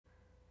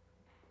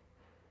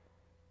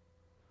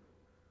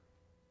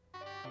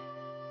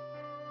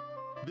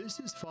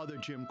This is Father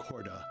Jim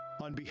Corda.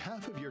 On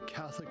behalf of your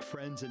Catholic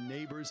friends and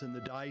neighbors in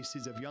the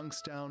Diocese of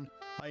Youngstown,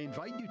 I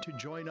invite you to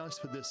join us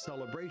for this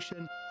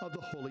celebration of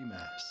the Holy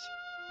Mass.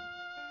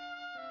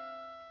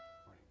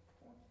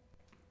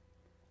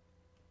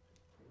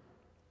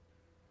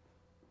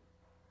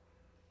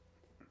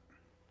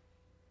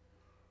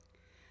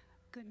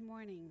 Good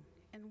morning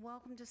and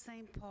welcome to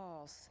St.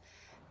 Paul's.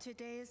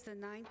 Today is the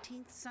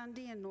 19th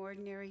Sunday in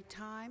Ordinary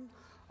Time.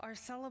 Our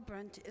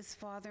celebrant is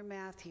Father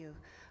Matthew.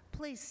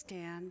 Please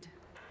stand.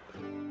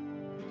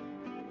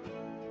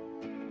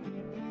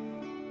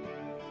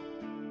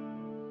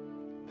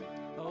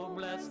 Oh,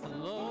 bless the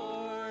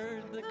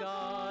Lord, the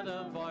God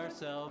of our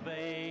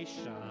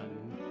salvation,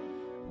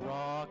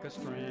 rock of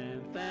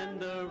strength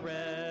and a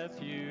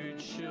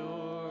refuge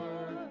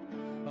sure.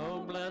 Oh,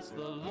 bless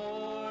the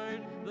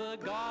Lord, the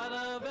God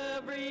of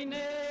every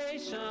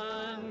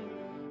nation,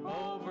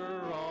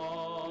 over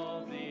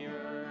all the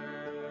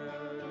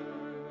earth.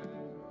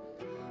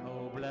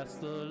 Oh, bless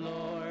the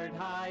Lord,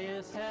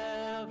 highest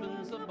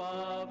heavens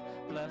above.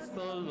 Bless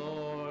the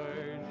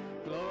Lord,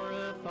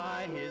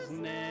 glorify his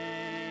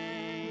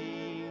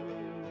name.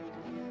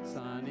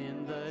 Sun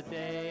in the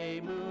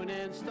day, moon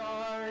and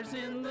stars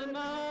in the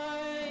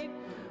night,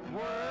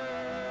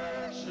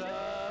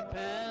 worship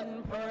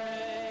and praise.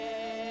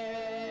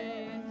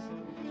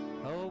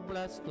 Oh,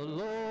 bless the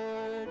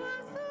Lord,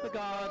 the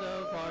God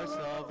of our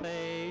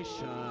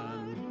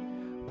salvation,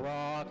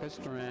 rock of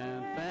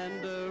strength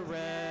and a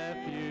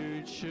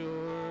refuge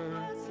sure.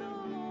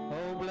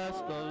 Oh, bless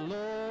the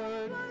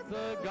Lord,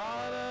 the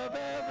God of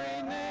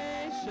every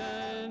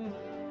nation,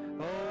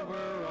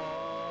 over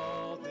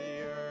all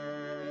the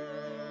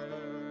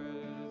earth.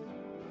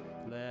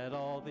 Let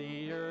all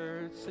the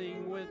earth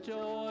sing with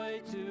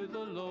joy to the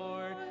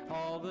Lord,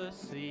 all the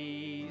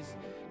seas,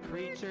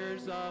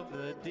 creatures of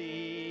the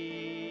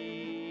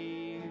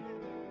deep.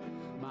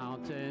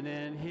 Mountain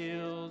and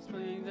hills,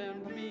 plains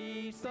and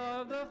beasts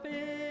of the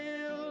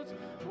fields,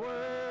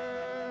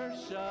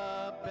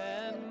 worship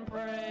and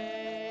praise.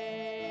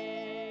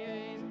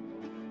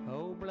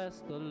 Oh, bless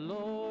the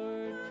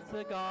Lord,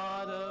 the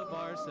God of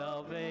our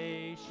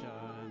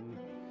salvation,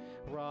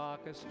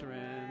 rock of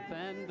strength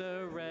and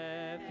a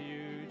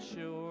refuge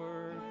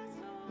sure.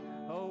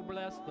 Oh,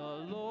 bless the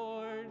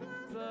Lord,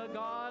 the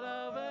God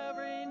of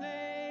every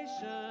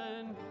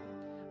nation,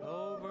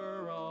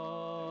 over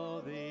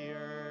all the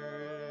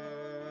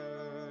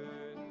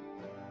earth,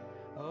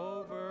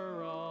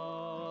 over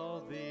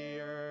all the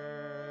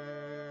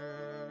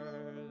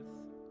earth.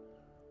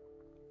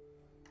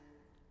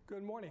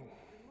 Good morning.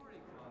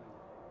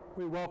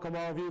 We welcome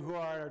all of you who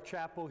are at our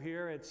chapel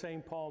here at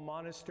St. Paul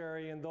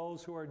Monastery and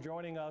those who are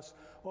joining us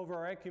over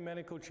our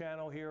ecumenical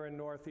channel here in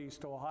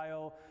Northeast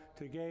Ohio.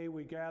 Today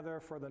we gather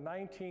for the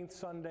 19th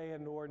Sunday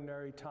in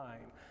Ordinary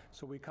Time.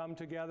 So we come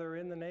together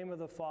in the name of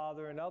the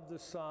Father and of the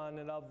Son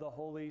and of the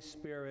Holy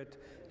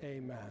Spirit.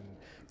 Amen.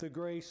 The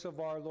grace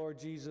of our Lord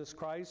Jesus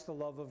Christ, the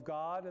love of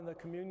God, and the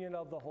communion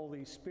of the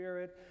Holy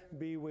Spirit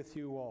be with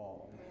you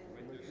all.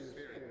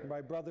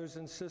 My brothers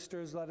and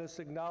sisters, let us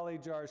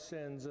acknowledge our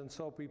sins and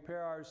so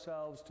prepare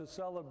ourselves to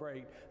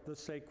celebrate the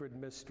sacred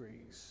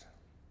mysteries.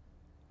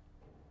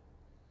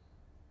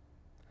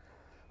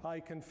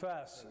 I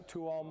confess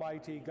to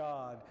Almighty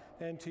God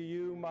and to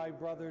you, my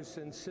brothers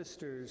and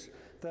sisters,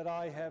 that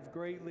I have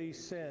greatly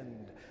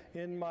sinned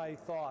in my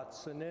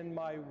thoughts and in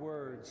my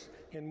words,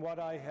 in what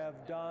I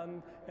have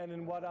done and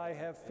in what I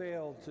have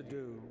failed to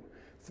do,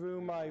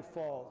 through my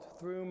fault,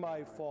 through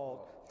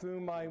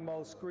my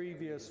most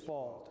grievous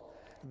fault.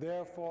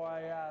 Therefore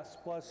I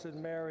ask Blessed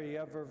Mary,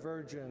 ever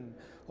Virgin,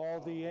 all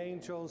the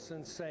angels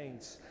and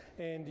saints,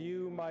 and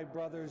you, my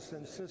brothers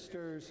and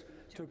sisters,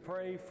 to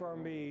pray for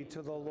me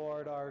to the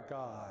Lord our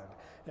God.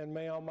 And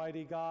may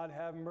Almighty God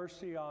have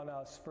mercy on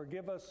us,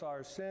 forgive us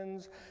our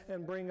sins,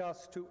 and bring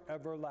us to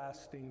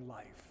everlasting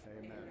life.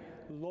 Amen.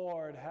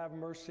 Lord, have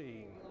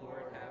mercy.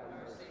 Lord, have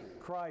mercy.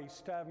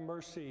 Christ, have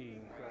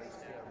mercy.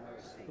 Christ, have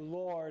mercy.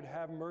 Lord,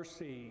 have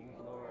mercy.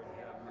 Lord,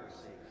 have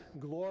mercy.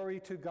 Glory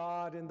to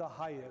God in the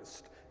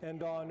highest,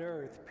 and on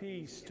earth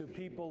peace to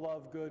people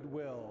of good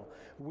will.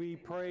 We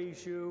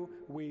praise you,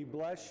 we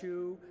bless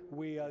you,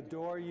 we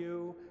adore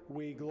you,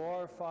 we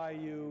glorify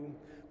you.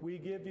 We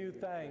give you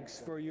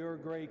thanks for your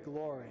great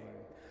glory.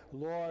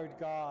 Lord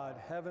God,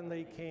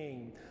 heavenly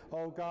King,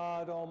 O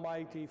God,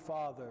 almighty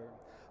Father,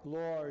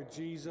 Lord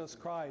Jesus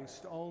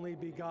Christ, only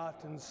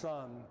begotten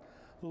Son,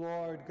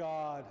 Lord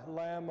God,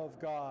 Lamb of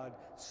God,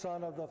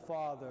 Son of the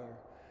Father,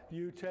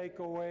 you take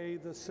away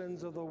the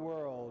sins of the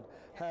world,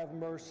 have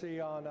mercy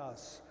on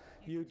us.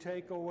 You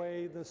take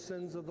away the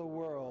sins of the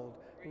world,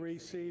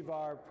 receive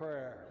our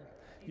prayer.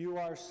 You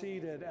are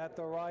seated at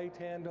the right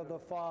hand of the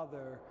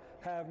Father,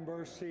 have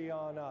mercy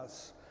on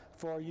us.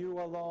 For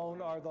you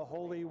alone are the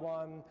Holy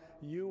One,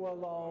 you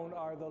alone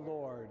are the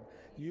Lord,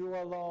 you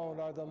alone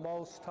are the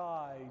Most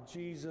High,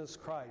 Jesus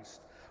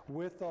Christ,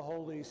 with the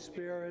Holy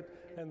Spirit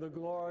and the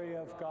glory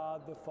of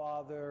God the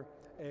Father.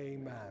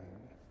 Amen.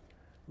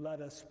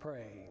 Let us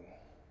pray.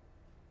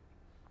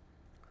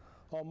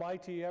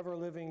 Almighty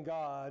ever-living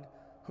God,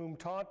 whom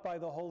taught by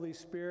the Holy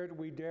Spirit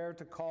we dare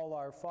to call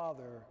our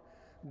Father,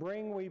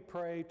 bring, we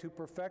pray, to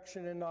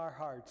perfection in our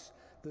hearts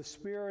the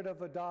spirit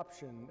of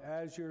adoption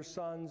as your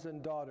sons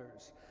and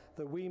daughters,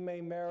 that we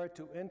may merit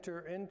to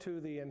enter into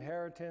the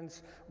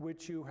inheritance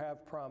which you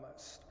have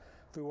promised.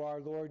 Through our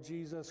Lord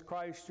Jesus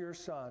Christ, your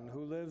Son,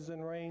 who lives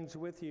and reigns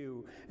with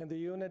you in the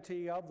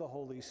unity of the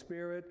Holy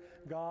Spirit,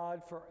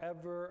 God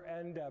forever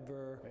and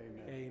ever.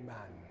 Amen. Amen.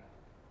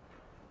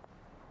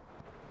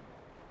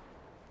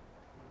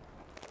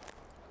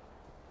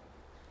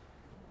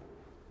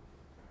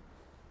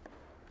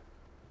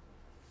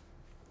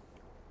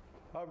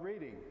 A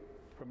reading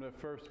from the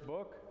first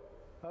book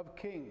of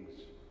Kings.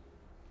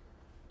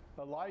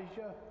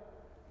 Elijah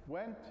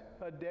went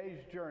a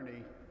day's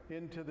journey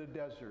into the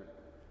desert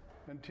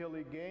until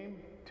he came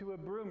to a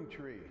broom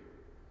tree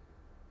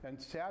and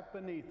sat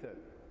beneath it.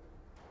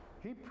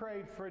 He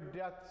prayed for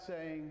death,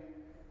 saying,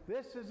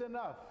 "This is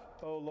enough,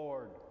 O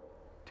Lord.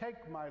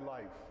 Take my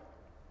life,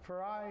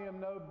 for I am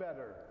no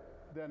better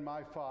than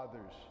my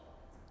fathers."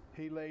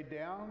 He lay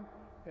down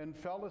and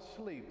fell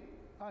asleep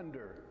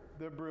under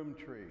the broom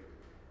tree.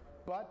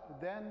 But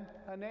then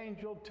an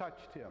angel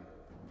touched him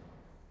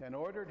and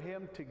ordered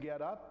him to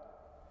get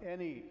up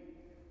and eat.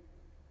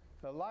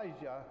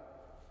 Elijah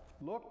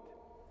looked,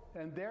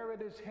 and there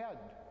at his head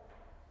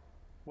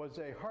was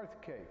a hearth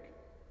cake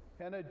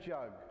and a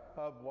jug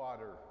of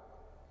water.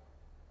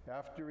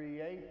 After he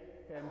ate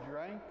and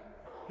drank,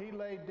 he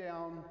lay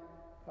down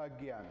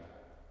again.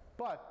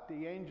 But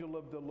the angel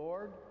of the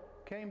Lord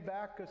came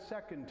back a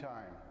second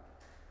time,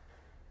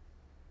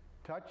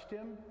 touched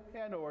him,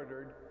 and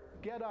ordered,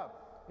 "Get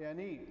up and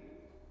eat,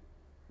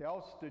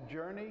 else the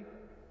journey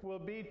will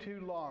be too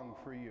long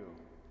for you."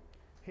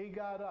 He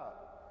got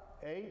up,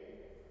 ate,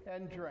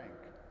 and drank.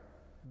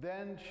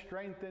 Then,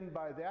 strengthened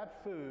by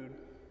that food,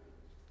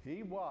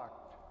 he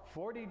walked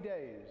 40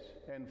 days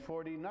and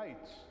 40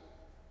 nights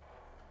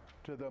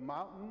to the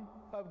mountain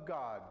of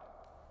God,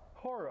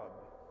 Horeb.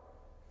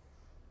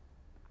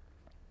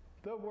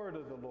 The word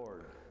of the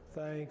Lord.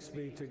 Thanks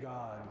be to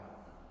God.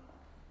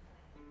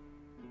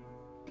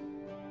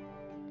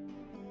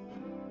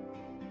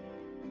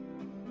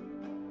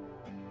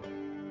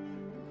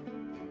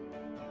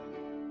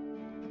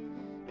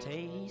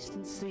 Taste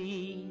and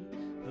see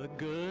the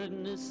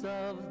goodness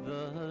of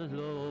the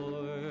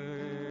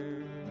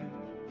Lord.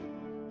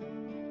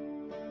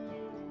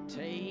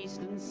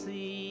 Taste and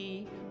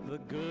see the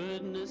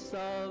goodness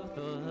of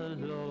the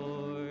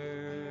Lord.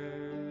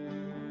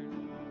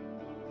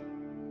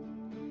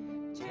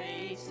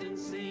 Taste and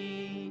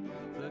see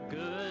the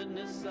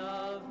goodness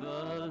of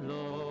the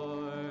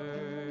Lord.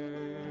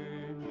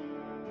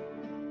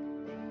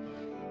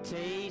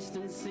 Taste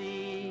and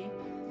see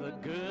the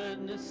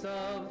goodness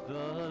of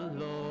the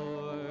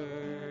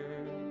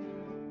Lord.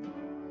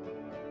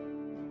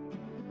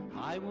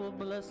 I will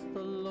bless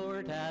the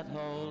Lord at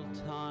all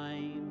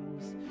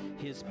times.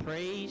 His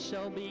praise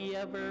shall be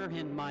ever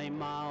in my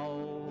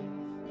mouth.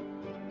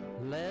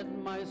 Let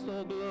my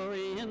soul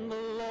glory in the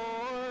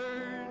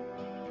Lord.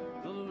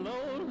 The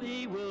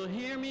lowly will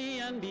hear me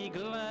and be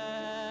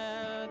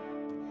glad.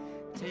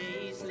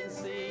 Taste and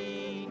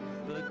see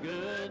the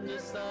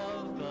goodness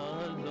of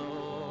the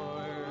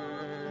Lord.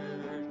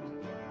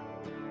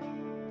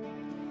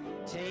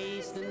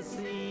 Taste and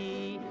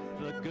see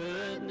the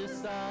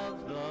goodness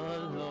of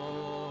the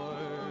Lord.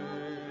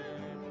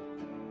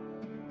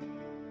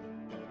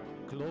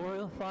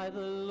 Glorify the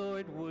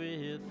Lord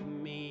with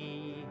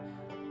me.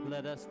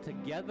 Let us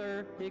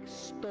together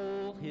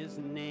extol his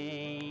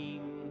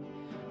name.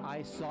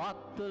 I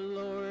sought the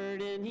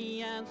Lord and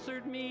he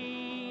answered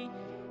me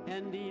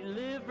and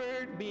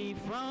delivered me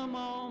from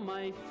all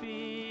my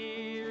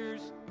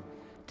fears.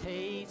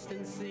 Taste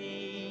and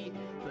see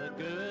the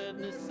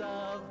goodness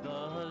of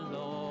the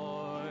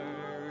Lord.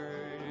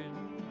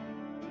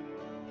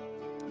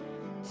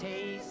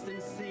 Taste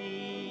and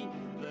see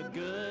the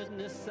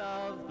goodness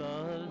of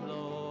the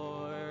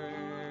Lord.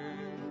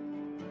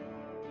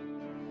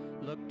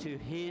 Look to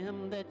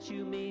him that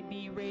you may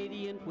be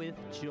radiant with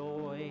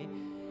joy,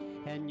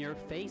 and your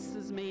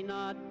faces may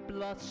not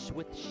blush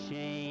with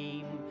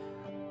shame.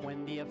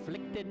 When the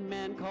afflicted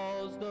man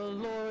calls, the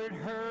Lord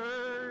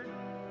heard,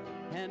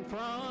 and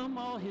from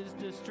all his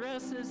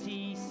distresses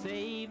he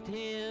saved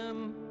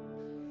him.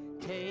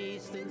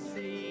 Taste and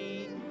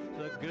see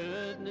the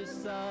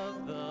goodness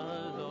of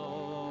the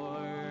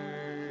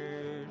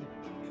Lord.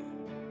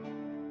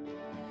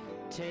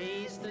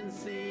 Taste and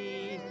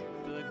see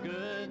the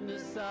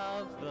goodness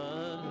of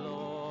the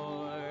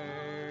Lord.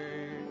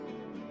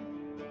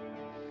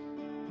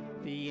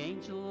 The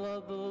angel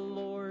of the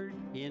Lord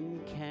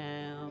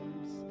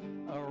encamps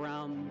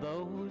around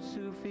those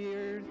who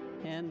fear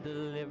and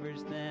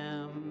delivers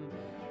them.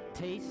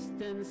 Taste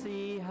and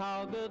see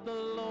how good the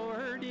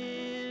Lord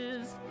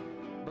is.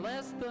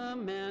 Bless the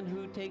man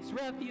who takes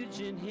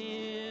refuge in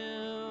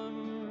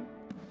him.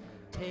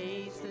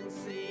 Taste and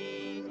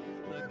see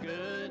the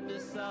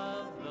goodness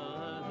of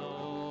the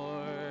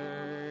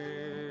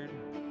Lord.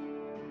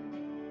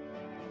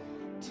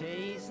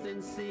 Taste taste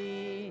and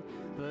see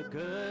the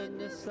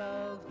goodness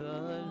of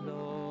the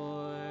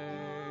Lord.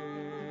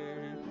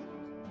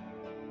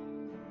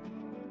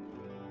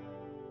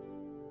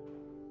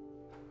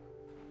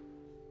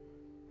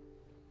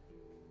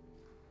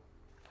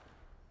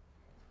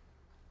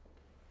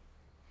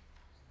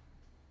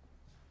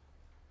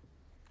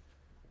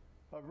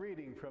 A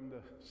reading from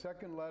the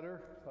second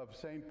letter of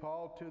St.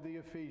 Paul to the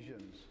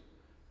Ephesians.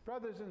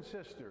 Brothers and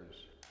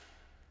sisters,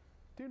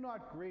 do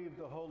not grieve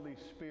the Holy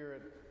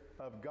Spirit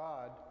of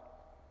God,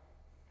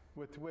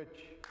 with which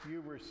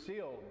you were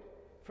sealed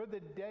for the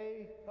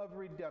day of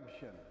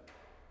redemption.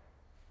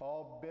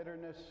 All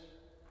bitterness,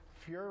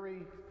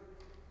 fury,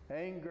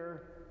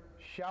 anger,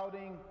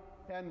 shouting,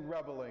 and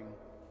reveling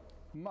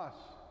must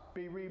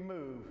be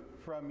removed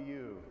from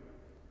you,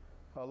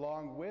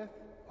 along with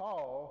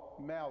all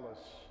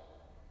malice.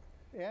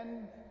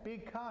 And be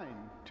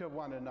kind to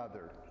one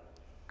another,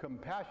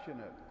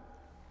 compassionate,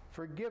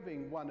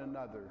 forgiving one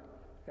another,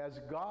 as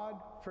God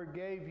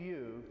forgave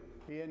you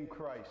in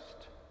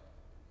Christ.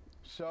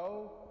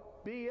 So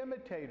be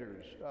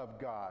imitators of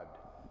God,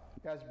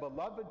 as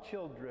beloved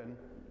children,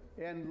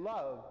 and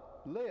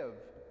live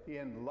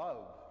in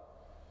love,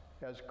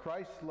 as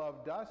Christ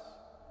loved us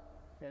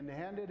and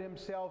handed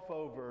himself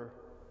over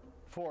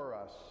for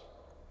us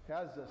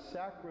as a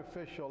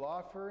sacrificial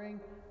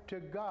offering to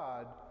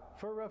God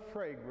for a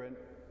fragrant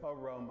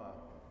aroma.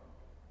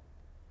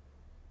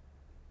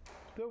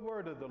 The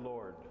word of the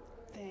Lord.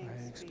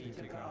 Thanks be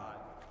to God.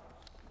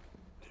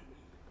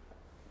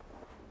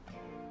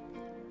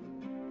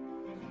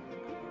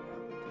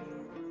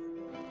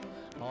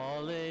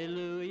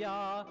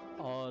 Alleluia,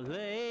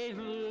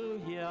 alleluia,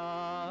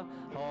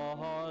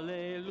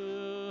 alleluia,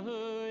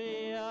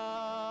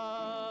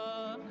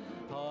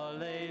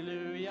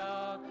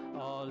 alleluia,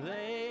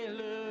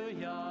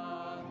 alleluia,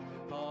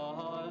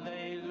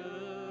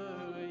 alleluia.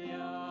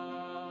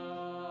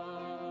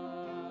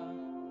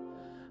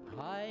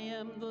 I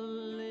am the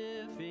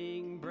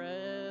living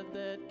bread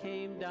that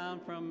came down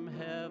from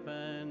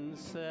heaven,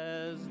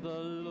 says the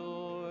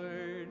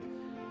Lord.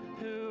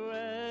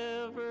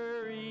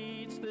 Whoever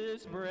eats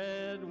this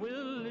bread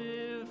will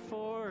live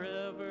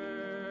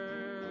forever.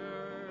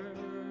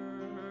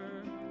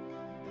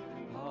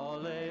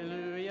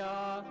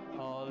 Alleluia,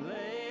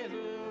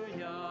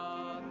 alleluia,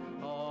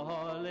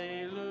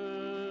 alleluia,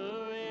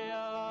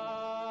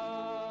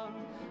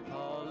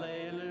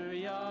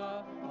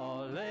 alleluia,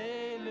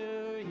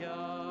 alleluia,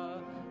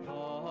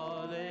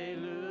 alleluia.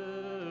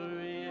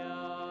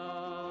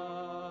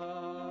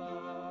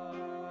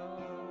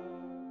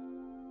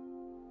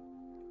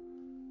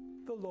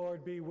 The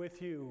Lord be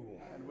with you.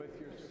 And with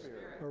your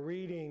spirit. A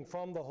reading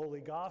from the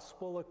Holy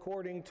Gospel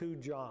according to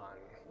John.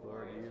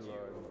 Lord, you,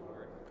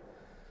 Lord.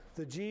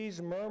 The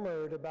Jews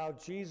murmured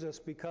about Jesus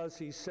because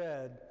he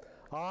said,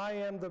 I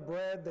am the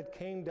bread that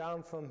came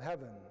down from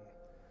heaven.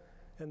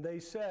 And they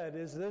said,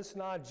 is this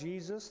not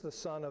Jesus, the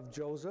son of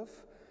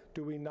Joseph?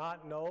 Do we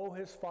not know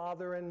his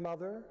father and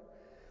mother?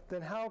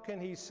 Then how can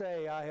he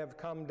say, I have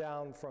come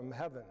down from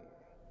heaven?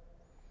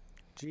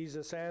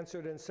 Jesus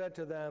answered and said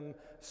to them,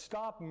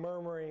 stop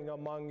murmuring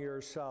among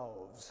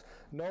yourselves.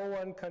 No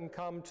one can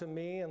come to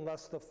me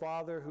unless the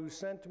Father who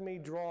sent me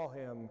draw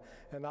him,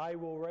 and I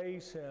will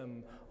raise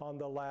him on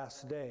the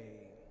last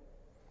day.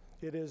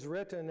 It is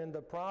written in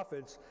the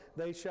prophets,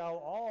 they shall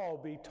all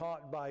be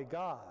taught by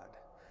God.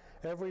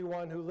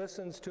 Everyone who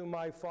listens to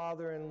my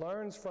Father and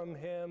learns from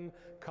him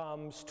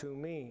comes to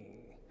me.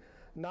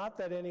 Not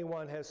that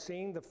anyone has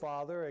seen the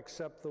Father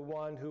except the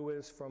one who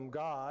is from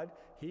God.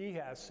 He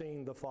has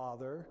seen the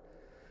Father.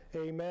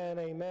 Amen,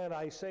 amen.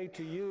 I say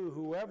to you,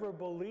 whoever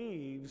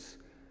believes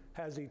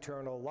has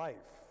eternal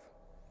life.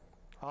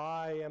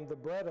 I am the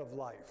bread of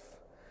life.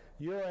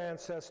 Your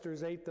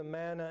ancestors ate the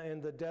manna in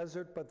the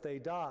desert, but they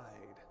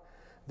died.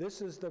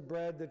 This is the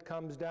bread that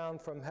comes down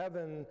from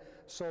heaven,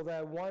 so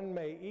that one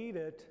may eat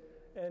it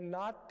and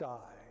not die.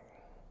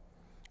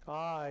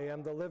 I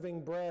am the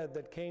living bread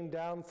that came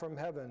down from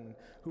heaven.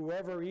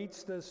 Whoever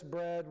eats this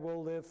bread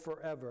will live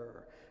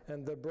forever.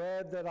 And the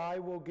bread that I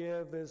will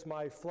give is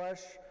my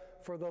flesh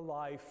for the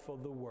life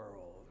of the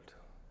world.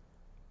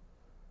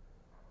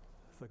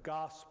 The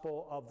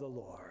Gospel of the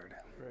Lord.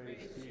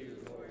 Praise to you,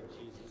 Lord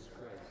Jesus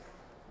Christ.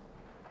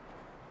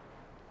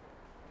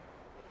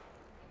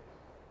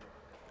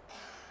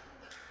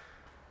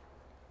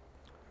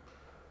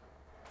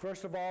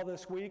 First of all,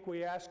 this week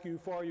we ask you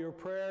for your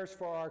prayers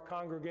for our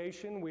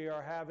congregation. We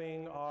are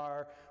having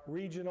our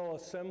regional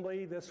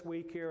assembly this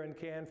week here in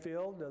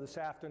Canfield. This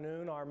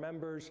afternoon, our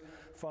members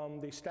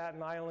from the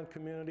Staten Island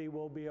community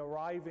will be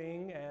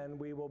arriving, and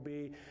we will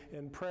be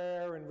in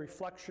prayer and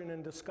reflection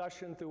and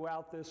discussion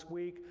throughout this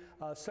week,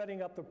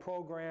 setting up the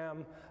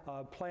program,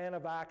 plan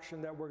of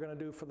action that we're going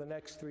to do for the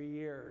next 3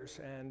 years.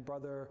 And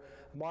Brother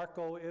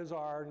Marco is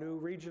our new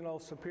regional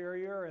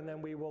superior, and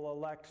then we will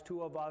elect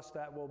 2 of us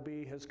that will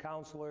be his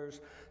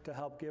counselors to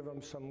help give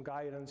him some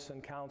guidance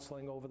and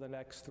counseling over the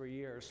next 3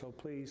 years. So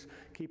please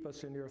keep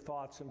us in your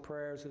thoughts and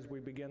prayers as we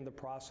begin the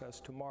process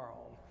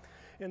tomorrow.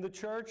 In the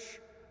church,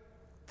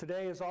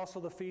 Today is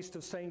also the feast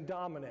of St.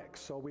 Dominic,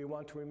 so we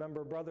want to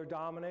remember Brother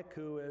Dominic,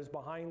 who is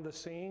behind the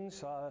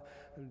scenes,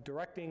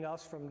 directing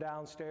us from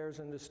downstairs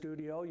in the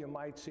studio. You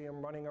might see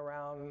him running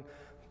around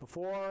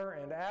before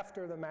and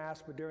after the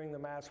Mass, but during the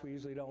Mass we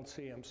usually don't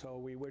see him. So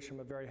we wish him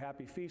a very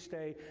happy feast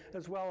day,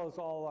 as well as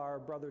all our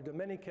brother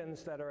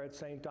Dominicans that are at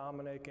St.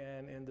 Dominic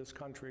and in this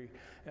country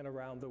and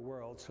around the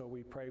world. So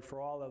we pray for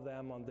all of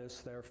them on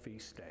this, their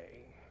feast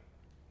day.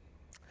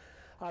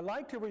 I'd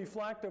like to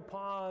reflect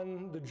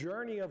upon the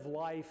journey of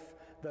life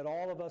that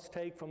all of us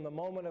take from the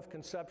moment of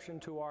conception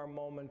to our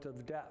moment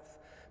of death,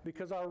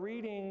 because our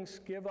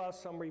readings give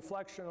us some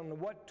reflection on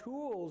what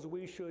tools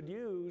we should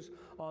use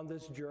on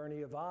this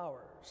journey of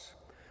ours.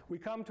 We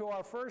come to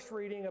our first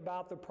reading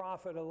about the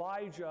prophet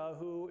Elijah,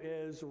 who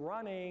is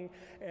running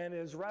and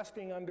is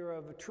resting under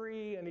a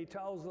tree, and he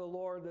tells the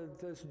Lord that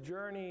this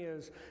journey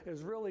is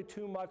really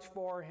too much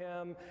for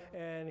him,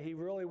 and he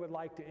really would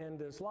like to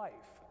end his life.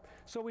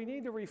 So we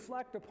need to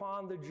reflect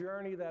upon the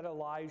journey that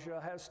Elijah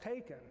has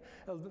taken.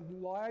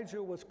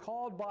 Elijah was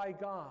called by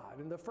God,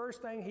 and the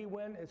first thing he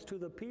went is to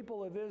the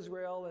people of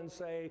Israel and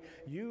say,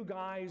 you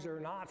guys are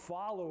not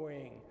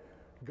following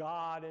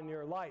God in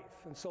your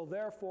life, and so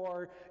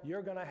therefore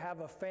you're going to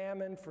have a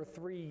famine for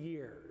 3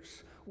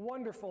 years.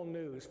 Wonderful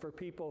news for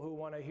people who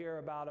want to hear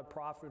about a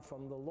prophet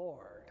from the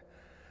Lord.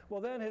 Well,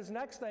 then his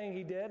next thing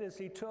he did is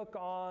he took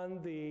on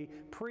the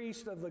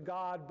priest of the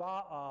god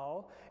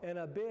Baal in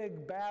a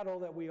big battle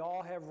that we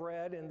all have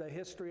read in the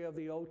history of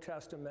the Old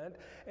Testament,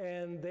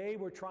 and they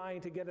were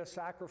trying to get a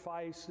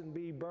sacrifice and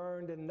be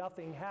burned, and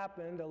nothing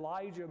happened.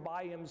 Elijah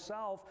by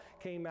himself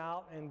came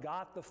out and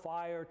got the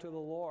fire to the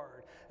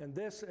Lord, and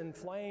this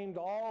inflamed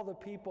all the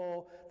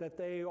people that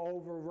they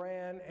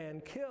overran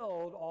and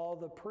killed all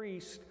the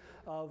priests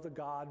of the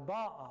god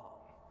Baal.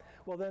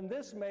 Well, then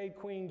this made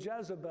Queen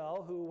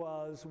Jezebel, who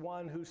was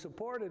one who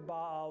supported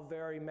Baal,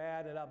 very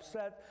mad and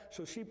upset.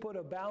 So she put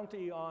a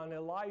bounty on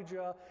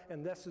Elijah,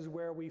 and this is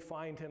where we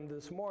find him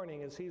this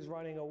morning as he's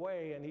running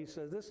away. And he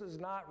says, this is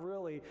not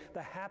really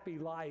the happy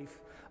life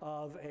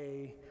of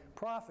a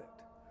prophet.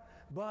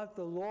 But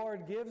the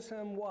Lord gives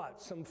him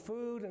what? Some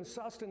food and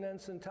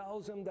sustenance, and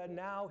tells him that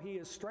now he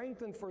is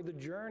strengthened for the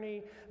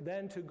journey,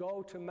 then to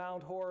go to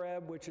Mount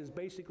Horeb, which is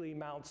basically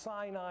Mount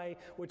Sinai,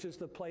 which is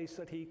the place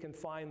that he can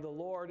find the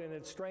Lord, and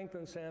it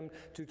strengthens him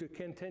to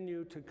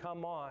continue to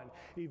come on.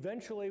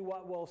 Eventually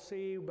what we'll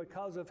see,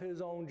 because of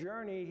his own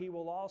journey, he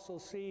will also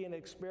see and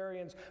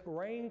experience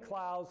rain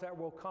clouds that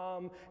will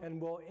come and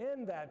will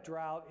end that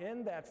drought,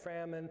 end that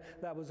famine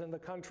that was in the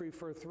country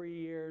for 3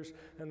 years,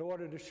 in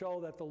order to show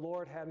that the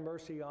Lord had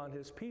mercy on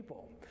his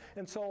people.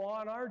 And so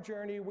on our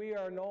journey, we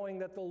are knowing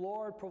that the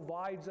Lord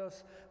provides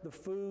us the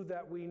food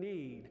that we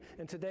need.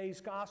 In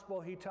today's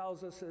gospel, he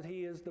tells us that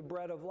he is the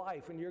bread of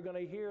life, and you're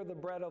going to hear the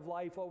bread of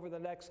life over the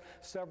next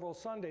several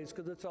Sundays,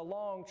 because it's a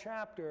long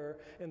chapter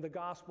in the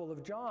Gospel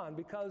of John.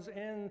 Because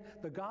in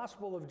the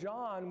Gospel of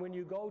John, when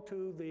you go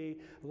to the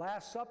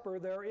Last Supper,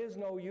 there is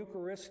no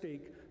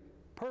Eucharistic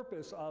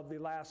purpose of the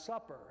Last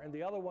Supper. And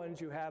the other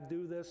ones you have,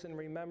 do this in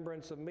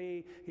remembrance of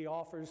me. He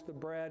offers the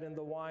bread and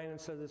the wine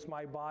and says, it's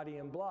my body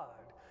and blood.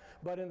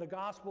 But in the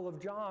Gospel of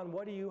John,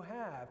 what do you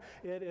have?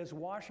 It is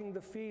washing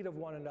the feet of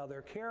one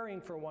another, caring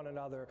for one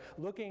another,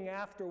 looking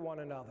after one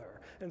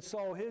another. And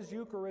so his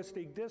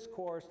Eucharistic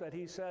discourse that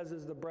he says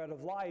is the bread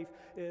of life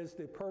is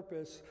the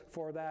purpose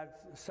for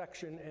that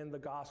section in the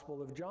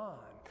Gospel of John.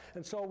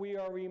 And so we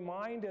are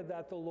reminded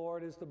that the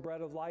Lord is the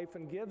bread of life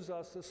and gives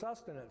us the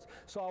sustenance.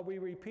 So I'll be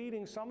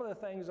repeating some of the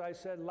things I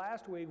said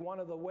last week. One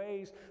of the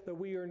ways that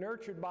we are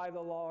nurtured by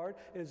the Lord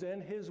is in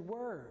his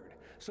word.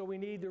 So we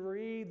need to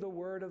read the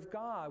Word of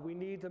God. We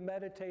need to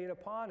meditate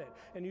upon it.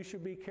 And you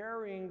should be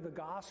carrying the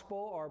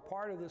gospel or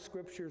part of the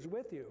scriptures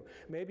with you.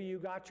 Maybe you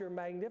got your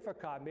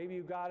Magnificat. Maybe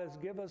you got us,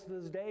 give us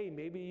this day.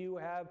 Maybe you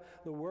have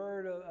the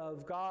Word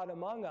of God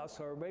among us,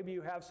 or maybe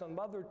you have some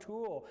other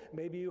tool.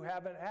 Maybe you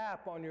have an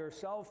app on your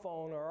cell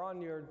phone or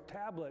on your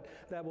tablet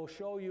that will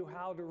show you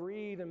how to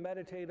read and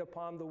meditate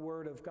upon the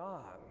Word of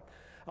God.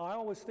 I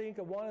always think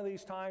of one of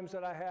these times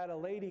that I had a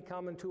lady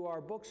come into our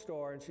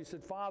bookstore, and she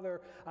said,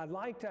 Father, I'd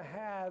like to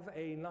have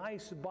a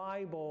nice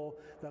Bible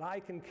that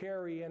I can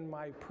carry in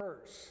my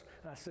purse.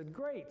 And I said,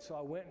 great. So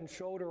I went and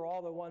showed her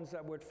all the ones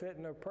that would fit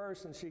in her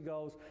purse, and she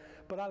goes,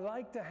 but I'd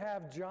like to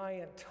have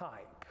giant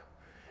type.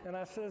 And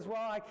I says,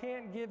 well, I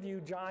can't give you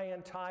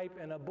giant type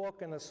in a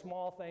book and a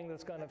small thing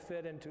that's going to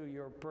fit into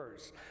your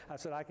purse. I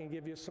said, I can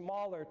give you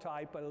smaller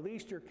type, but at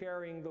least you're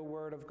carrying the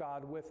Word of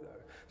God with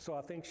her. So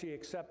I think she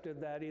accepted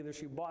that. Either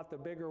she bought the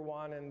bigger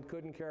one and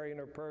couldn't carry in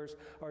her purse,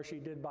 or she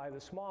did buy the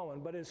small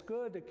one. But it's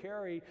good to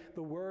carry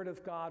the Word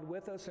of God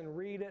with us and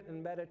read it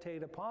and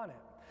meditate upon it.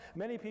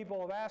 Many people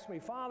have asked me,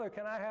 Father,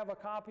 can I have a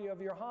copy of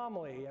your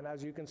homily? And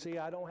as you can see,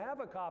 I don't have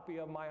a copy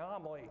of my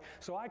homily,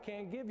 so I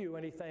can't give you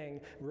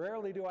anything.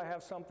 Rarely do I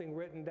have something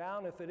written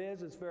down. If it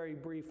is, it's very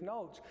brief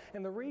notes.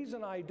 And the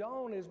reason I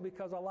don't is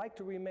because I like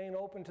to remain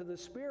open to the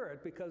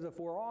Spirit, because if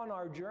we're on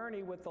our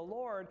journey with the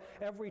Lord,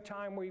 every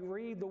time we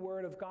read the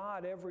Word of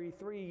God every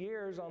 3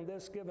 years on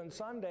this given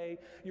Sunday,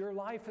 your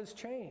life has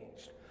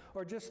changed.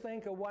 Or just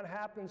think of what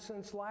happened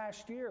since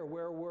last year.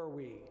 Where were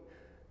we?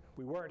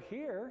 We weren't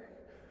here.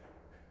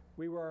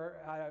 We were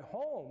at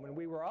home, and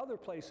we were other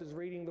places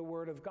reading the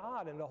Word of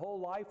God, and the whole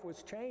life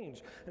was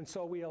changed. And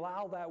so we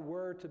allow that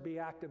Word to be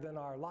active in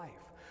our life.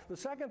 The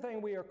second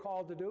thing we are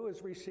called to do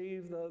is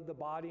receive the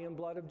body and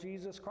blood of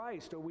Jesus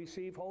Christ, to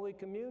receive Holy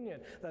Communion.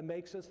 That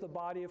makes us the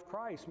body of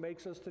Christ,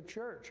 makes us the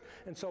church.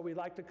 And so we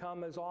like to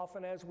come as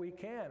often as we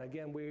can.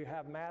 Again, we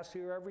have Mass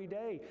here every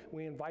day.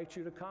 We invite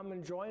you to come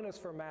and join us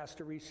for Mass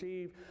to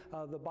receive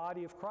the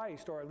body of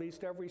Christ, or at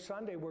least every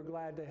Sunday we're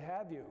glad to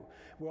have you.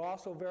 We're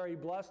also very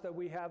blessed that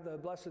we have the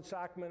Blessed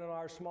Sacrament in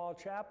our small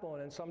chapel,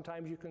 and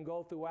sometimes you can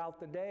go throughout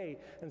the day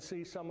and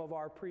see some of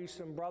our priests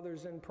and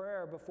brothers in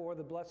prayer before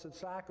the Blessed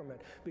Sacrament,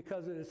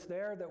 because it is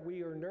there that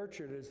we are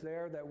nurtured, it is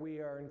there that we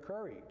are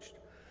encouraged.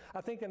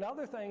 I think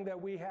another thing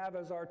that we have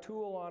as our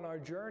tool on our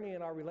journey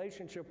and our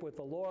relationship with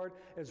the Lord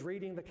is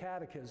reading the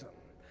Catechism.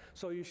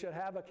 So you should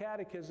have a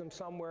catechism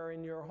somewhere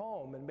in your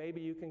home, and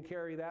maybe you can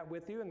carry that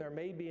with you, and there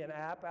may be an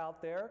app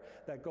out there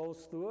that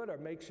goes through it or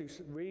makes you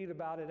read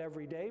about it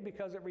every day,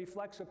 because it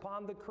reflects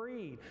upon the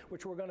creed,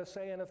 which we're going to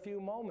say in a few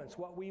moments,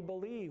 what we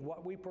believe,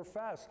 what we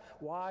profess,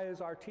 why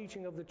is our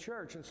teaching of the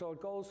church. And so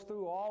it goes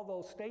through all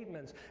those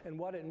statements and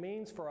what it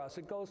means for us.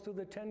 It goes through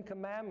the 10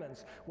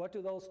 Commandments. What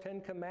do those 10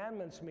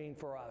 Commandments mean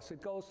for us?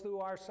 It goes through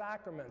our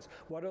sacraments.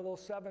 What are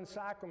those 7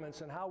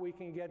 sacraments and how we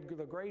can get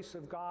the grace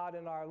of God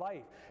in our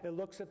life? It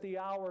looks at the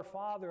Our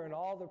Father and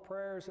all the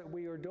prayers that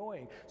we are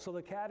doing. So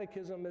the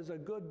Catechism is a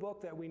good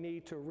book that we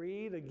need to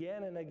read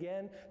again and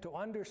again to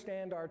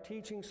understand our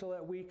teaching so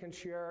that we can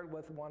share it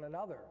with one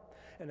another.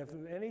 And if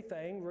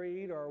anything,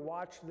 read or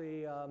watch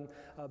the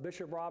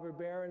Bishop Robert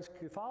Barron's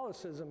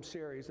Catholicism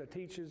series that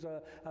teaches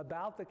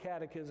about the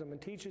Catechism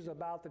and teaches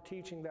about the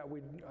teaching that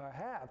we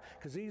have,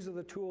 because these are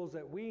the tools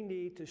that we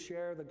need to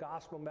share the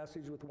gospel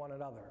message with one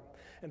another.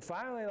 And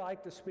finally, I'd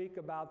like to speak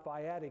about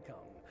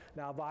Viaticum.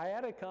 Now,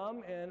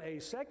 Viaticum, in a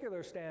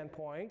secular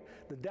standpoint,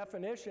 the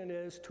definition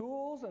is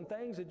tools and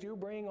things that you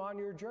bring on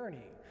your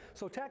journey.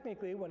 So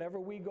technically, whenever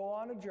we go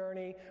on a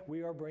journey,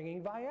 we are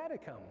bringing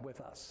Viaticum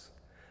with us.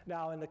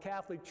 Now, in the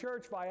Catholic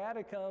Church,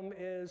 Viaticum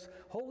is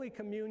Holy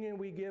Communion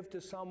we give to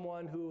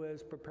someone who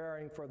is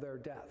preparing for their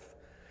death.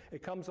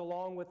 It comes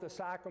along with the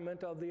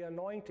sacrament of the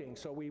anointing.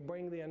 So we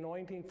bring the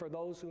anointing for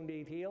those who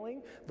need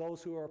healing,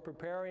 those who are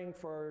preparing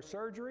for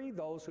surgery,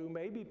 those who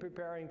may be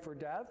preparing for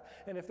death.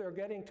 And if they're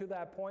getting to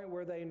that point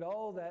where they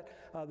know that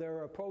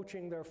they're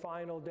approaching their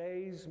final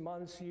days,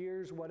 months,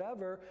 years,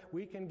 whatever,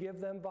 we can give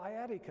them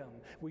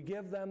Viaticum. We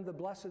give them the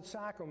Blessed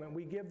Sacrament.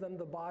 We give them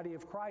the body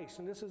of Christ.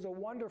 And this is a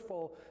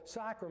wonderful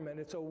sacrament.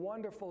 It's a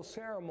wonderful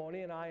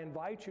ceremony, and I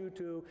invite you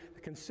to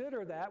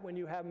consider that when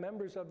you have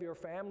members of your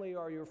family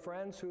or your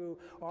friends who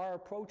are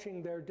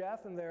approaching their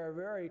death and they're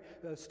very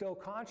still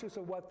conscious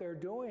of what they're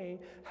doing.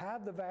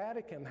 Have the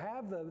Viaticum,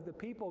 have the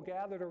people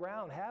gathered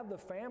around, have the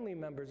family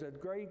members, a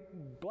great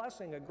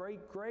blessing, a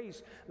great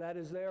grace that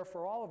is there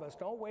for all of us.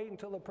 Don't wait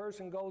until the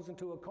person goes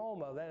into a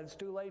coma, then it's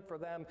too late for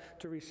them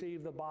to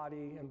receive the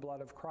body and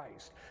blood of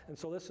Christ. And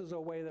so this is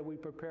a way that we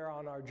prepare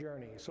on our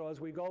journey. So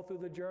as we go through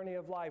the journey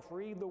of life,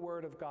 read the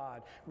Word of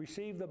God,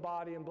 receive the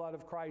body and blood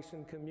of Christ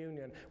in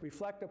communion,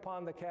 reflect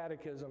upon the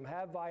Catechism,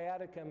 have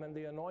Viaticum and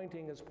the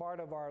anointing as part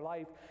of our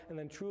life, and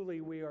then truly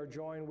we are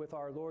joined with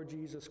our Lord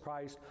Jesus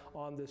Christ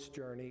on this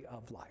journey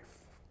of life.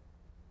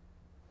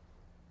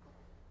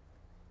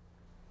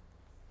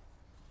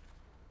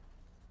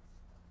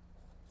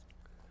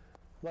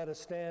 Let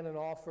us stand and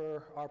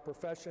offer our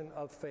profession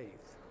of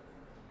faith.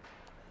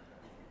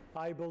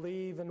 I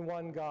believe in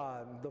one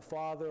God, the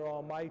Father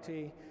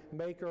Almighty,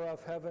 maker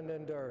of heaven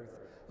and earth,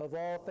 of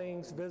all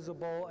things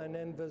visible and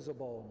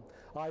invisible.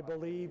 I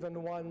believe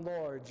in one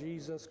Lord,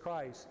 Jesus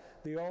Christ,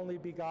 the only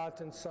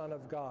begotten Son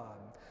of God,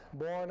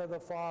 born of the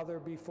Father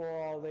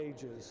before all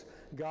ages,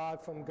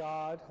 God from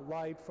God,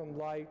 light from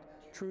light,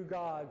 true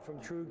God from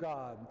true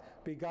God,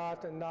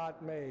 begotten,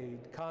 not made,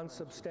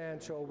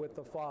 consubstantial with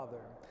the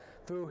Father.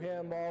 Through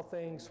him all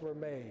things were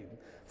made.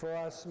 For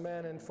us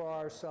men and for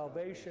our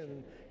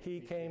salvation, he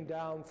came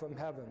down from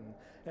heaven,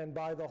 and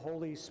by the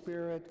Holy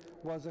Spirit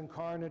was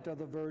incarnate of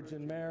the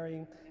Virgin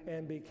Mary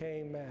and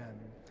became man.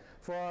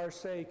 For our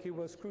sake he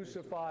was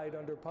crucified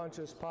under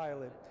Pontius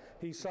Pilate.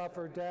 He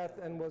suffered death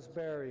and was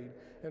buried,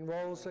 and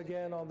rose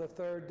again on the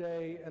third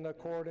day in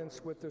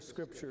accordance with the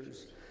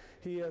Scriptures.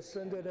 He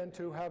ascended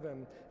into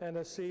heaven and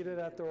is seated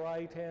at the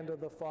right hand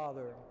of the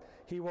Father.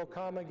 He will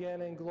come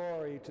again in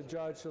glory to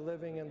judge the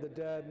living and the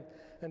dead,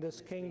 and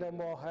his kingdom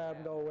will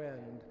have no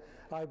end.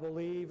 I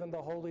believe in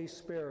the Holy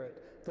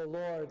Spirit, the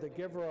Lord, the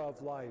giver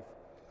of life,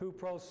 who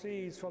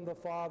proceeds from the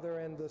Father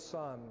and the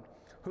Son,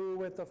 who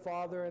with the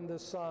Father and the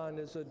Son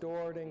is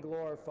adored and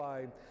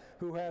glorified,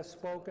 who has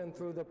spoken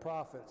through the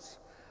prophets.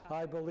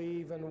 I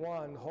believe in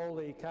one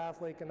holy,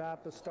 Catholic, and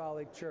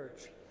Apostolic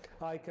Church.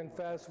 I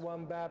confess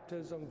one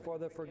baptism for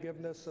the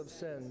forgiveness of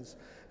sins,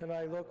 and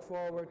I look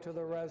forward to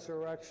the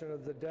resurrection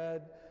of the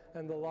dead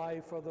and the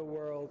life of the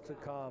world to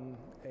come.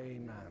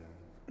 Amen.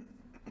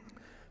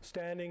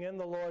 Standing in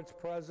the Lord's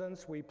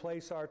presence, we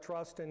place our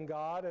trust in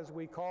God as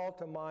we call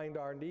to mind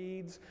our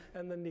needs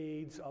and the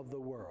needs of the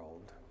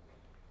world.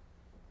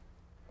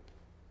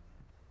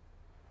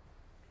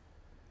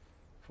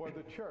 For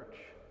the church,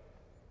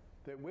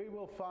 that we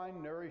will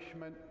find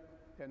nourishment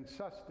and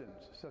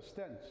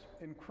sustenance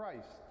in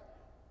Christ,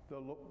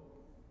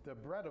 the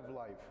bread of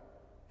life,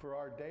 for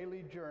our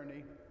daily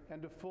journey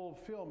and a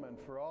fulfillment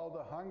for all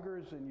the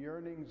hungers and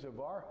yearnings of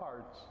our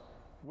hearts,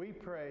 we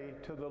pray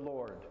to the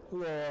Lord.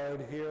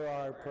 Lord, hear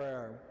our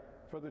prayer.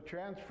 For the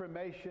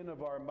transformation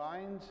of our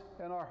minds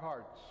and our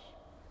hearts,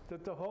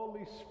 that the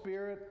Holy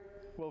Spirit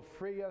will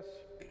free us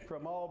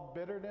from all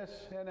bitterness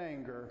and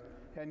anger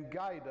and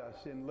guide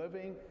us in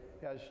living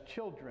as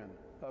children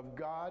of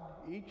God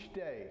each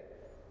day,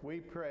 we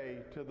pray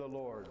to the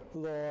Lord.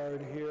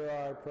 Lord, hear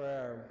our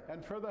prayer.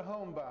 And for the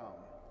homebound,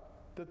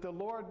 that the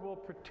Lord will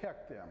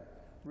protect them,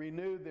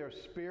 renew their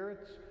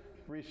spirits,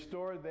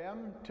 restore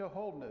them to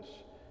wholeness,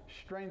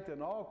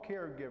 strengthen all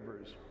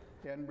caregivers,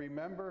 and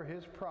remember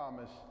his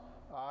promise,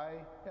 I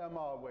am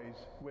always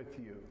with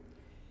you.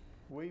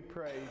 We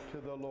pray to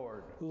the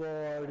Lord.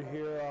 Lord,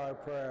 hear our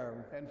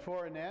prayer. And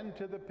for an end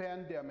to the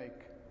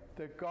pandemic,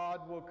 that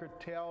God will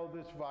curtail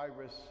this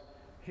virus,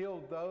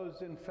 heal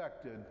those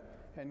infected,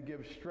 and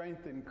give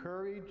strength and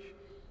courage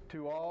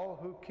to all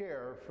who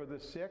care for the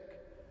sick,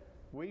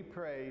 we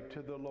pray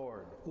to the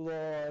Lord.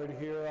 Lord,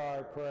 hear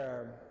our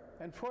prayer.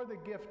 And for the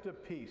gift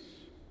of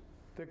peace,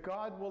 that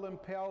God will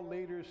impel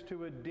leaders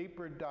to a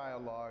deeper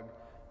dialogue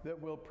that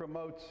will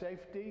promote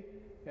safety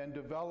and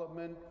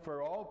development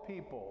for all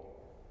people,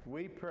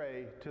 we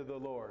pray to the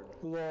Lord.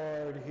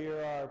 Lord,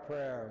 hear our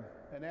prayer.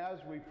 And as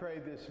we pray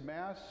this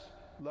Mass,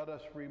 let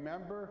us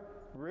remember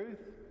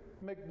Ruth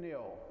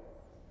McNeil.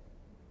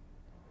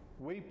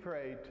 We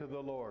pray to the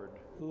Lord.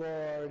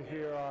 Lord,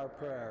 hear our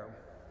prayer.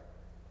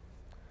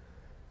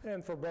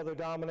 And for Brother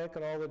Dominic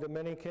and all the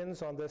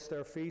Dominicans on this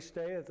their feast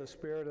day, that the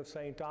Spirit of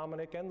St.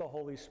 Dominic and the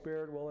Holy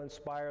Spirit will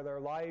inspire their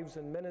lives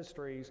and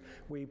ministries,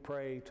 we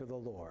pray to the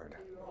Lord.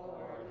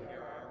 Lord,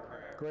 hear our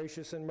prayer.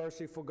 Gracious and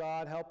merciful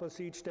God, help us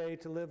each day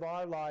to live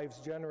our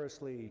lives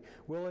generously,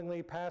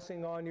 willingly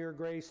passing on your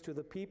grace to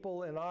the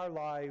people in our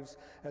lives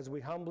as we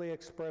humbly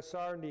express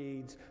our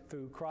needs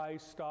through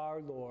Christ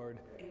our Lord.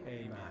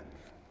 Amen.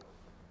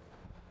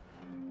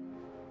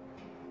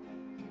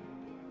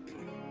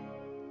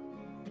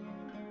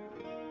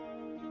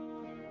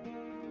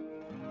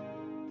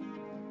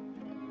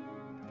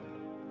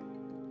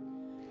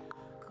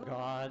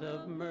 God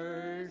of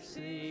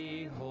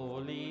mercy,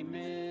 holy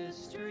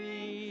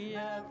mystery,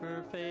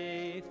 ever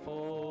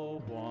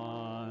faithful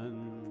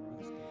one,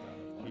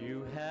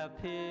 you have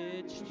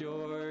pitched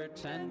your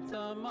tent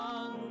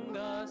among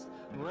us,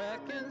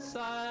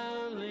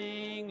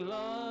 reconciling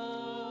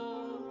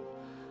love,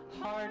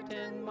 heart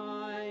and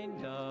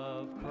mind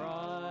of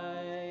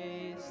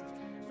Christ,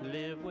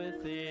 live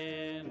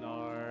within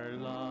our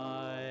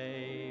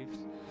lives,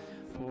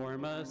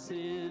 form us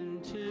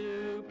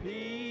into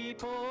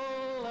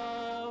people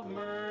of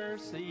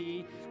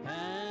mercy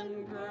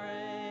and grace.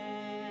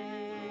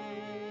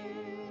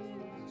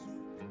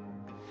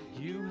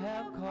 You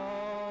have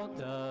called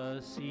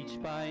us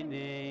each by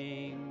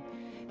name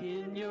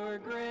in your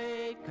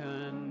great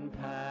compassion,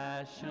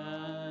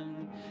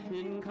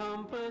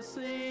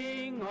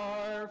 encompassing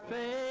our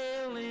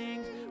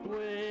failings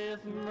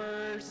with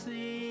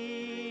mercy.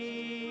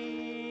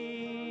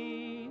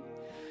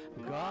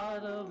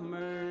 God of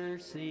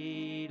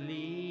mercy,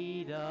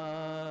 lead us.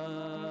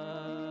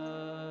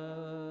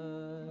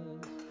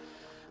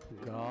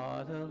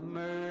 God of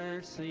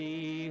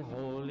mercy,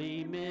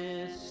 holy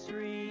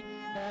mystery,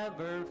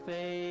 ever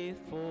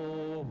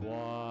faithful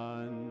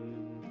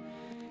one,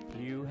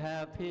 you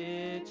have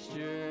pitched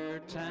your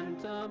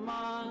tent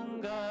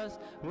among us,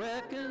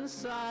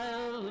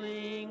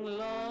 reconciling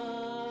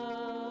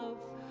love,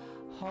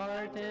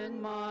 heart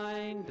and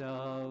mind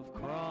of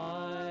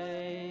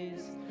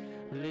Christ,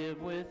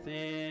 live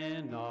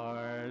within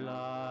our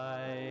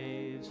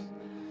lives,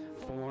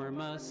 form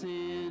us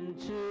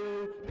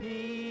into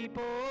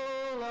people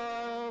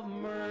of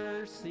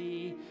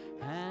mercy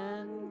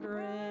and grace.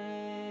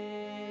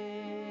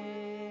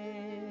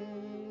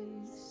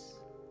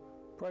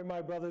 Pray,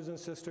 my brothers and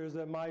sisters,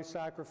 that my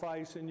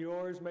sacrifice and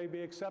yours may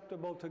be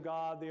acceptable to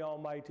God, the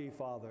Almighty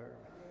Father.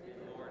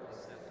 Lord,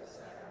 accept the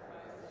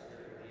sacrifice at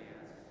your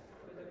hands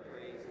for the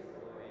praise and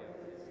glory of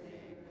his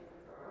name,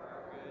 for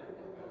our good and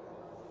the good of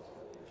all his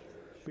holy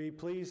church. Be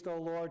pleased, O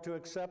Lord, to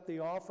accept the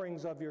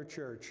offerings of your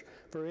church,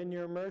 for in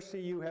your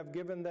mercy you have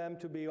given them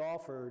to be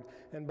offered,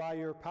 and by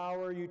your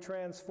power you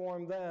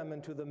transform them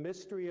into the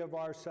mystery of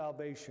our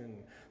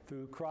salvation,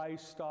 through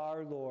Christ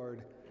our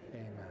Lord.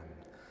 Amen.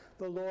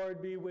 The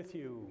Lord be with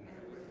you.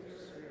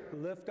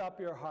 Lift up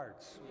your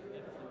hearts.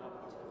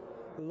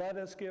 Let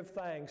us give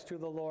thanks to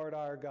the Lord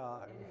our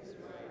God.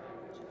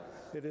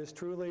 It is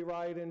truly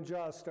right and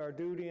just, our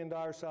duty and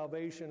our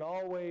salvation,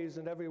 always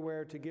and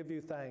everywhere to give you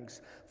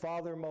thanks,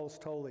 Father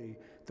most holy,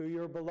 through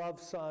your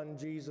beloved Son,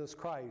 Jesus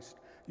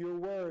Christ, your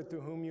Word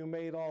through whom you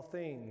made all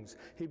things,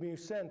 whom you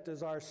sent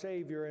as our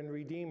Savior and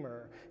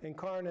Redeemer,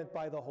 incarnate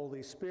by the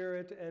Holy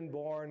Spirit and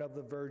born of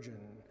the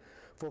Virgin.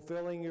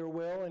 Fulfilling your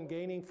will and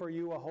gaining for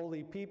you a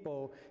holy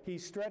people, he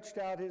stretched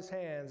out his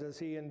hands as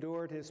he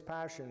endured his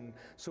passion,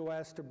 so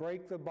as to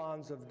break the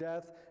bonds of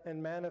death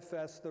and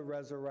manifest the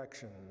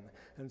resurrection.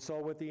 And so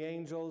with the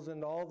angels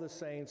and all the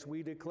saints,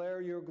 we declare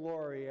your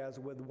glory as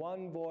with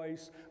one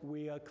voice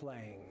we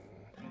acclaim.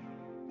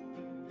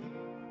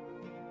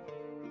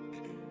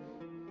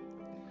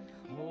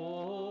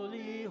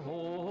 Holy,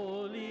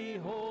 holy,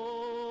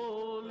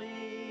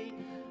 holy,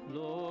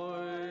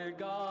 Lord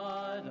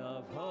God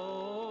of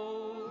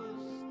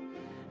hosts,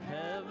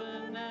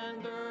 heaven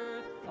and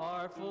earth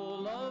are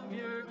full of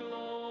your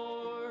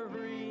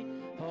glory.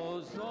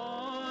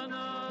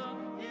 Hosanna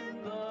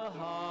in the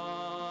highest.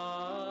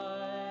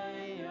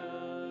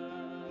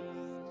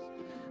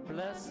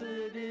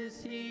 Blessed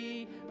is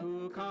he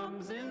who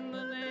comes in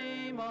the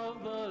name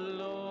of the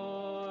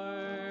Lord.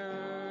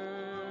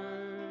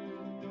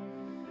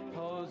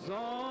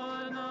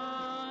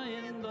 Hosanna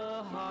in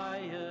the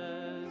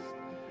highest.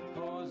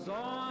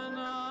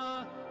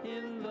 Hosanna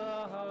in the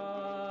highest.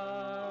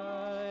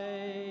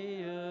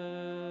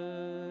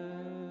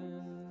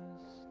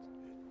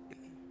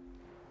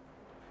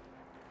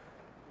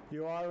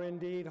 You are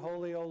indeed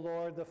holy, O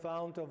Lord, the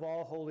fount of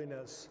all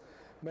holiness.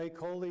 Make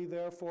holy,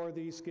 therefore,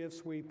 these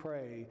gifts, we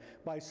pray,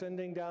 by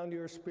sending down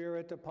your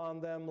Spirit upon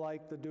them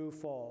like the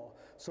dewfall,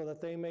 so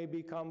that they may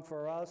become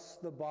for us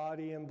the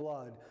body and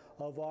blood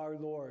of our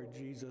Lord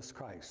Jesus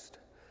Christ.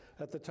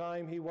 At the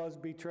time he was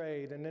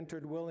betrayed and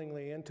entered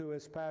willingly into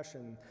his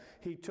passion,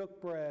 he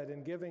took bread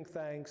and giving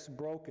thanks,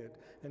 broke it,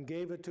 and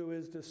gave it to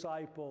his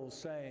disciples,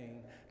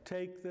 saying,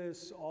 "Take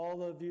this,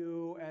 all of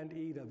you, and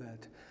eat of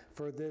it,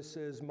 for this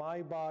is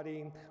my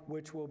body,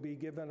 which will be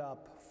given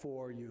up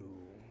for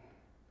you."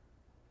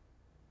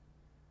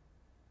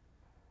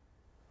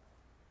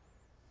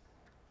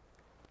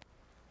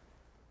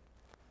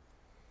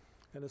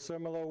 In a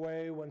similar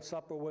way, when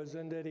supper was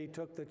ended, he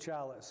took the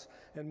chalice,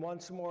 and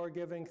once more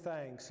giving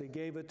thanks, he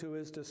gave it to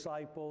his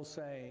disciples,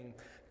 saying,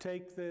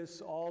 "Take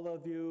this, all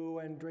of you,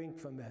 and drink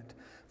from it,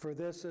 for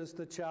this is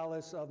the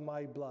chalice of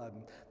my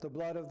blood, the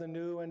blood of the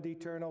new and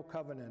eternal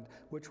covenant,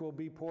 which will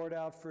be poured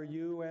out for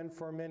you and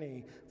for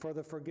many for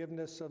the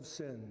forgiveness of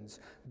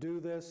sins. Do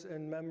this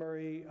in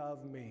memory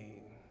of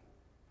me."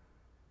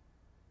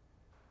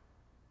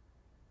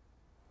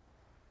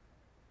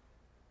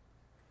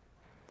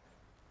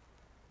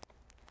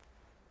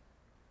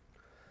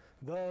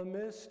 The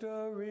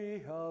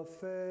mystery of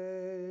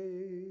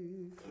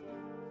faith.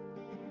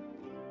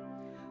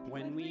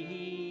 When we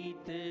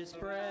eat this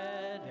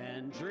bread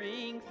and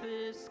drink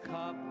this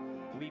cup,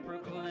 we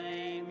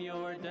proclaim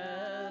your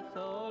death,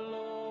 O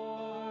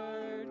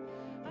Lord,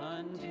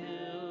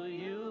 until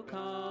you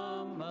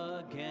come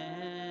again.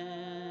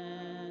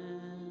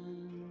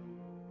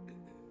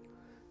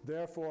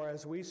 Therefore,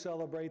 as we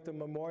celebrate the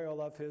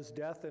memorial of his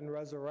death and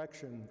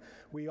resurrection,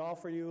 we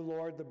offer you,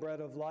 Lord, the bread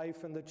of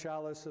life and the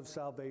chalice of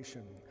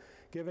salvation,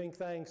 giving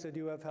thanks that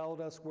you have held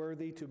us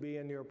worthy to be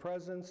in your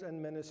presence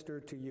and minister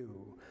to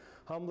you.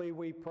 Humbly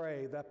we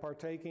pray that,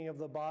 partaking of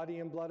the body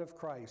and blood of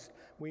Christ,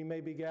 we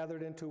may be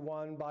gathered into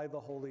one by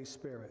the Holy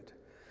Spirit.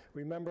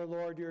 Remember,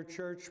 Lord, your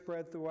church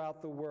spread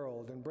throughout the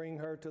world, and bring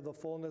her to the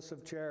fullness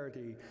of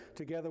charity,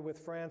 together with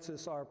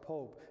Francis, our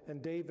Pope,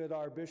 and David,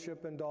 our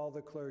Bishop, and all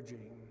the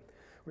clergy.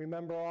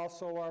 Remember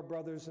also our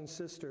brothers and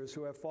sisters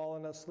who have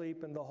fallen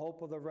asleep in the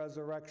hope of the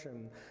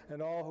resurrection,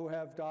 and all who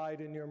have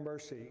died in your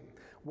mercy.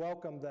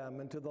 Welcome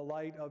them into the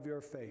light of your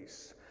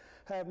face.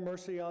 Have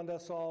mercy on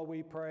us all,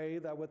 we pray,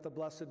 that with the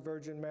Blessed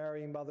Virgin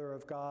Mary, Mother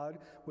of God,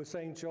 with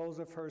Saint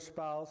Joseph, her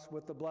spouse,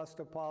 with the blessed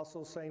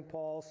apostles, Saint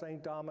Paul,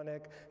 Saint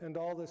Dominic, and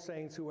all the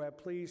saints who have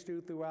pleased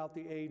you throughout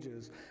the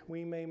ages,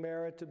 we may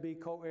merit to be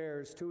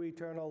co-heirs to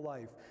eternal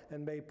life,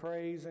 and may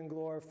praise and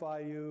glorify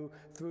you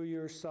through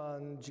your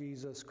Son,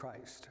 Jesus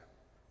Christ.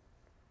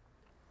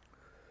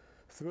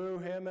 Through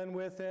him and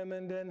with him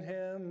and in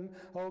him,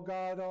 O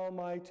God,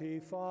 Almighty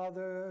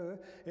Father,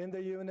 in the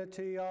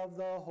unity of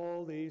the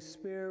Holy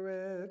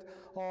Spirit,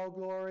 all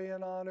glory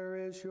and honor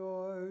is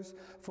yours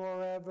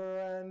forever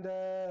and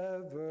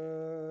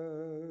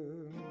ever.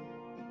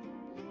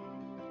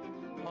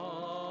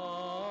 Amen.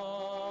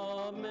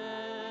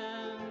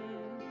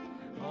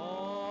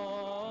 Amen.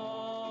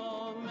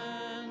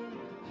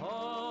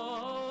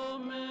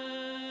 Amen.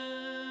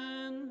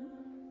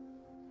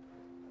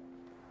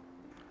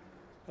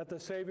 At the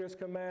Savior's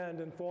command,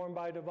 informed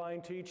by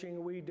divine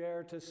teaching, we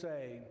dare to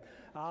say,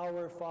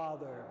 Our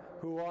Father,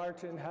 who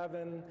art in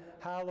heaven,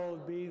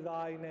 hallowed be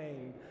thy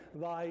name.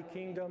 Thy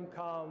kingdom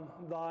come,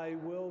 thy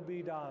will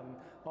be done,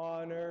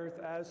 on earth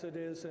as it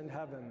is in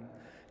heaven.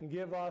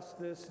 Give us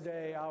this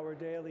day our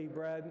daily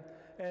bread,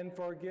 and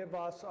forgive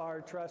us our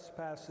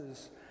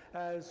trespasses,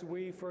 as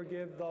we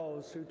forgive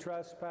those who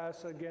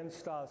trespass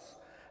against us.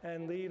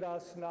 and lead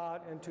us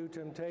not into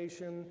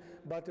temptation,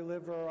 but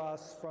deliver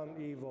us from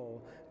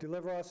evil.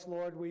 Deliver us,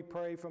 Lord, we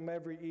pray, from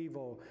every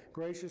evil.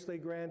 Graciously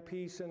grant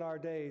peace in our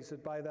days,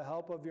 that by the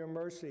help of your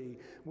mercy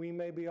we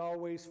may be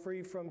always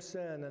free from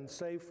sin and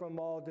safe from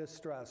all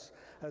distress,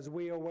 as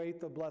we await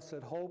the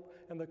blessed hope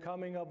and the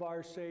coming of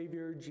our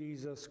Savior,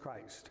 Jesus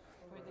Christ.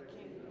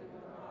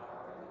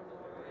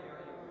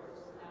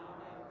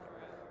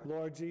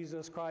 Lord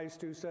Jesus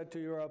Christ, who said to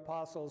your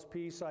apostles,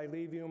 "Peace I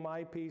leave you,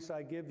 my peace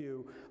I give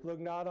you," look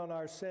not on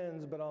our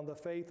sins, but on the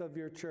faith of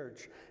your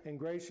church, and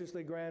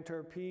graciously grant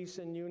her peace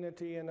and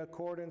unity in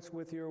accordance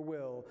with your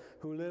will,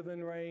 who live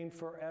and reign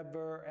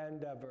forever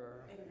and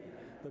ever. Amen.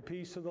 The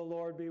peace of the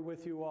Lord be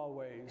with you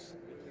always.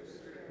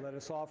 Let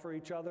us offer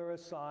each other a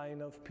sign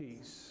of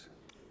peace.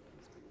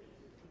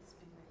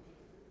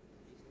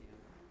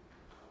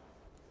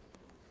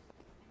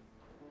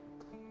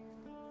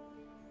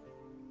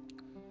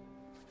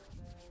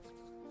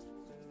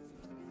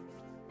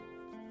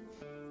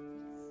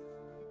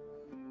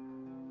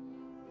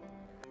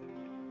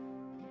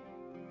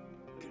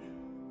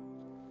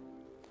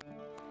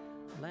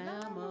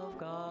 Lamb of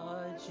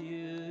God,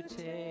 you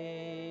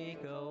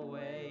take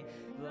away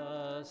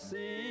the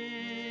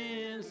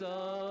sins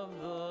of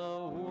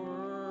the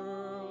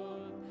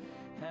world.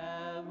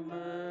 Have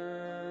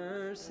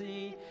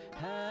mercy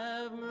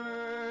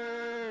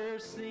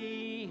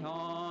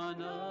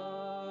on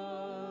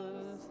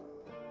us.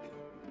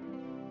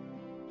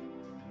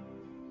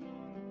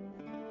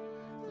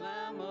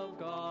 Lamb of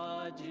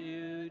God,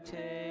 you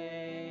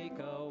take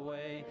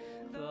away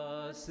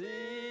the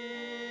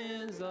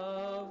sins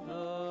of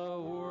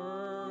the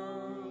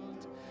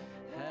world.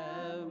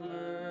 Have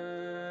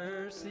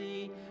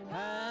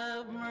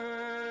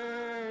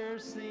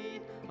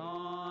mercy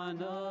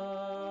on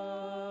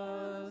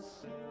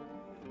us.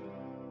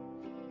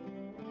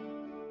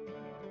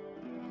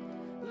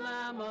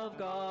 Lamb of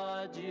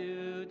God,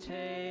 you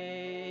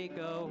take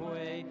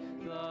away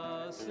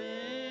the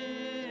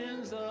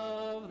sins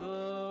of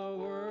the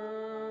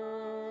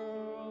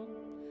world.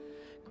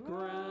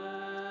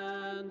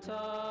 Grant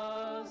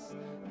us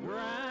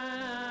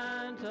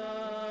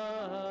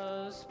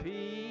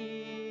peace.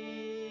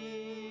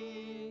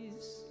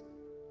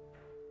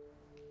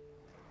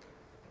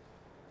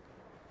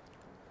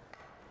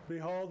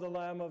 Behold the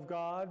Lamb of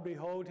God,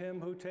 behold him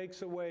who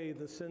takes away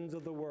the sins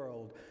of the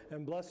world,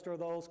 and blessed are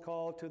those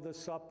called to the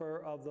supper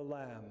of the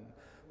Lamb.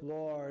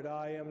 Lord,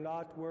 I am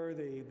not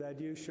worthy that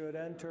you should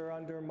enter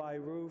under my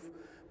roof,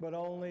 but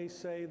only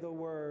say the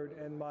word,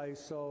 and my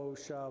soul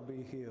shall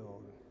be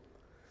healed.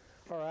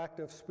 Our act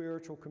of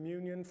spiritual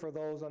communion for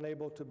those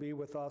unable to be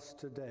with us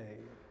today.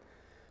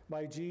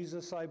 My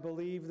Jesus, I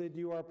believe that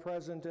you are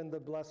present in the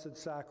Blessed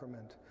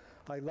Sacrament.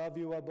 I love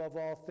you above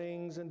all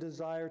things and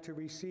desire to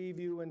receive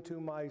you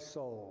into my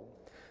soul.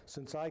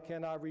 Since I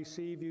cannot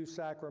receive you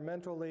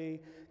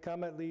sacramentally,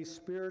 come at least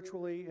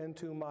spiritually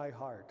into my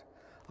heart.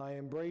 I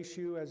embrace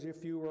you as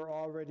if you were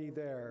already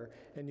there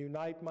and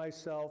unite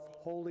myself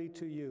wholly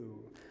to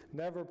you.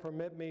 Never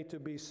permit me to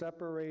be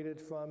separated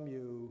from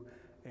you.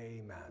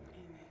 Amen. Amen.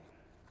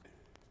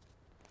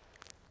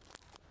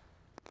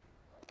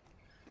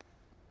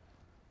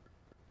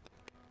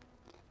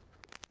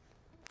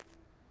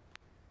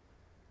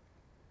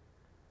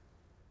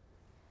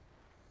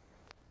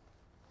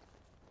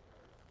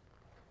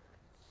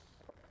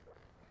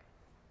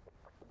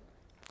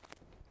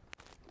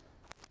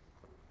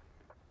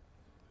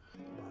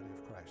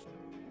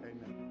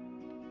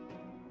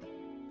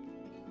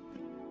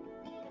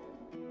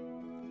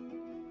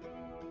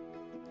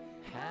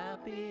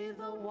 Happy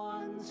the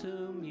ones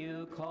whom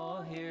you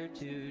call here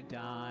to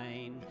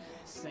dine,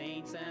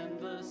 saints and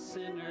the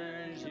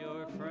sinners,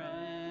 your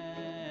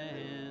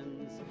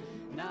friends,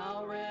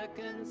 now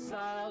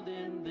reconciled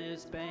in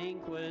this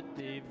banquet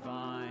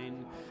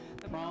divine,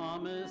 the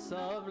promise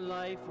of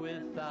life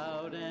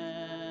without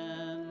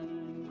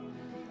end,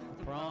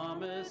 the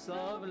promise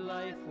of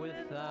life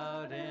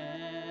without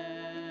end.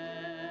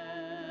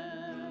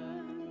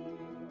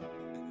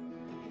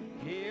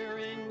 Here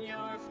in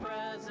your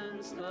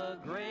presence, the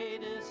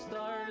greatest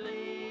are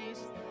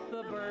least,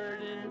 the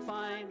burdened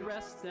find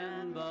rest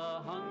and the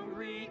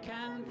hungry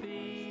can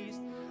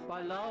feast.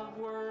 By love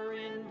we're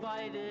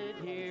invited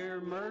here,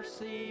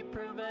 mercy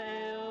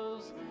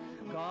prevails.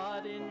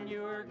 God, in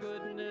your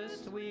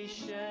goodness we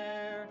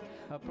share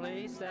a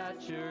place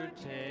at your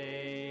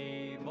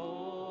table,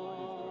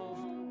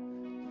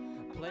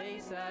 a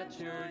place at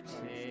your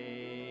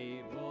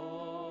table.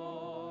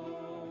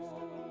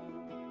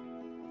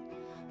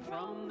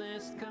 From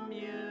this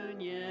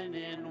communion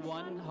in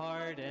one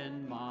heart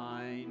and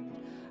mind,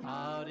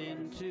 out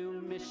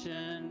into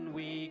mission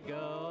we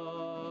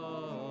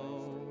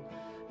go.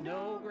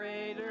 No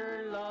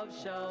greater love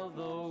shall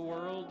the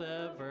world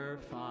ever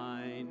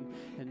find,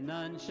 and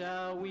none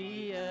shall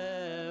we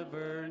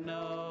ever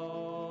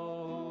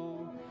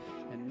know,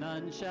 and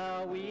none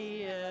shall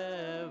we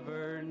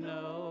ever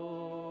know.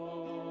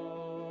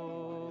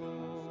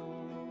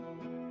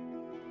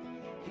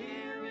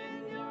 Here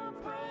in your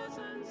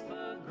presence,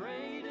 the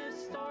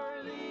greatest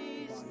or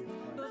least,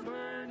 the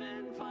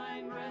burden finds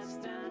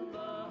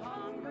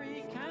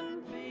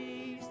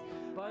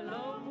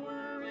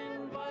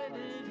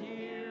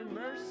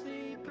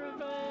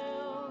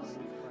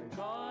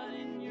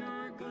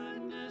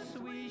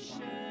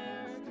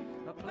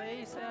a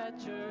place at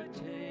your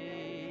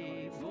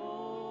table,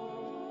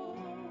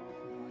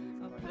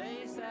 a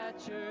place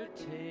at your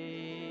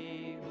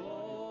table,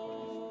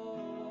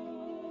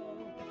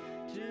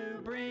 to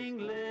bring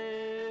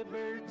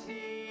liberty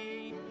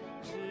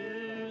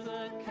to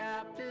the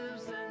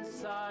captives and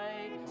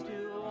sight,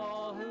 to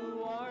all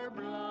who are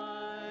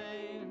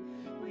blind.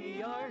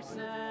 We are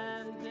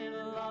sent in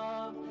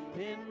love,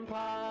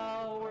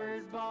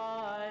 empowered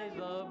by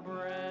the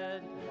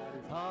bread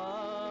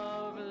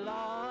of life.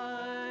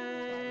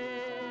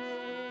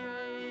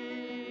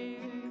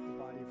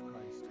 Body of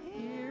Christ.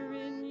 Here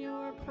in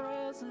your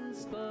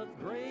presence, the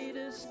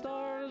greatest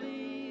are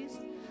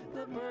least.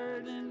 The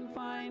burden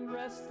find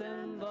rest,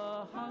 and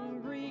the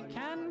hungry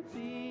can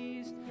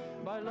feast.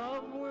 By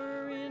love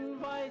we're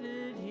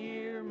invited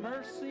here,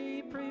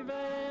 mercy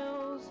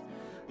prevails.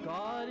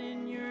 God,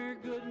 in your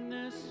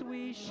goodness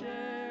we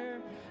share,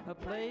 a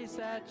place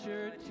at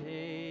your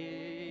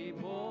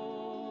table,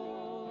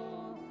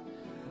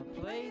 a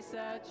place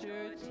at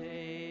your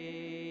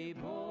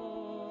table.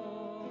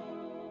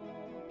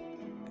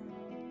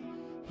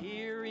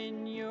 Here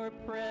in your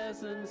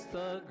presence,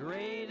 the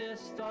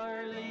greatest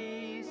are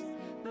least.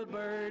 The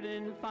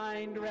burden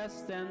find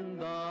rest, and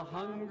the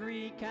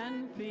hungry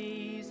can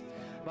feast.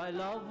 By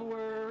love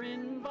we're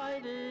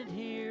invited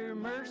here,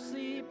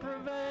 mercy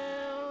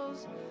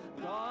prevails.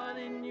 God,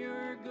 in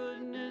your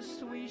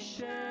goodness we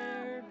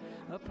share,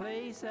 a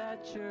place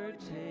at your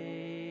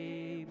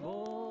table,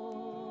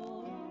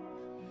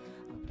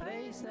 a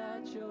place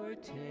at your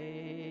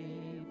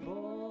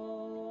table.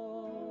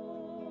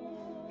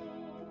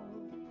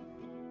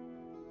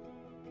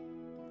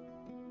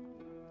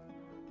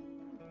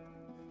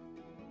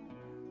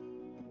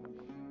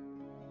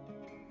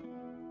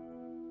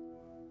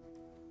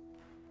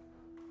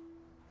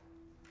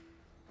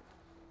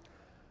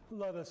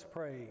 Let us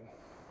pray.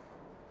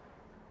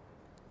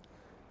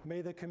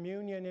 May the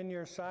communion in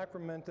your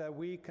sacrament that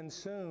we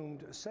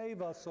consumed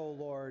save us, O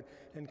Lord,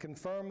 and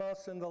confirm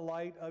us in the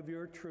light of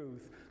your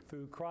truth.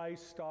 Through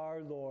Christ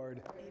our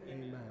Lord.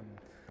 Amen.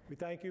 We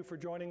thank you for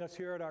joining us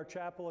here at our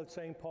chapel at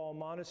St. Paul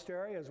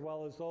Monastery, as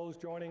well as those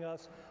joining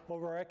us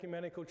over our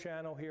ecumenical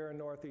channel here in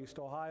Northeast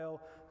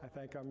Ohio. I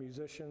thank our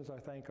musicians, I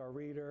thank our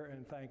reader,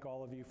 and thank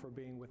all of you for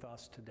being with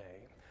us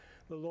today.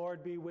 The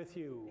Lord be with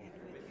you. And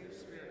with your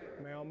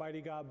spirit. May Almighty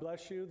God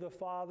bless you, the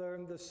Father,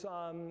 and the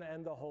Son,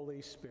 and the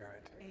Holy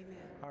Spirit. Amen.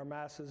 Our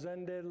Mass is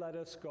ended. Let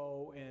us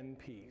go in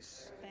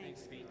peace.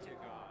 Thanks be to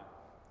God.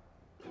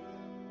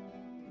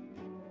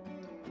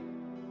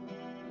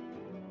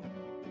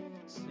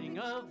 Sing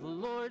of the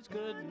Lord's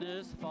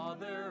goodness,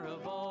 Father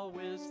of all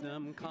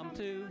wisdom, come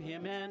to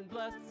him and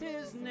bless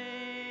his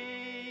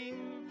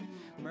name.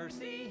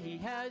 Mercy he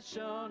has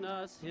shown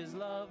us, his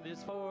love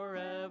is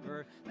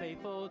forever,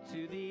 faithful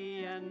to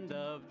the end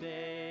of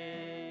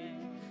day.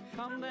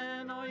 Come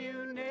then, all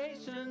you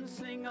nations,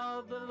 sing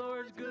of the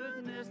Lord's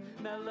goodness,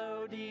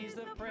 melodies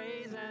of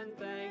praise and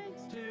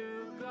thanks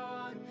to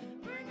God.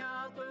 Bring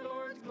out the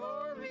Lord's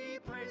glory,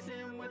 praise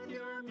him with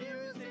your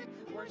music,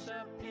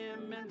 worship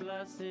him and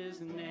bless his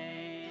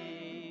name.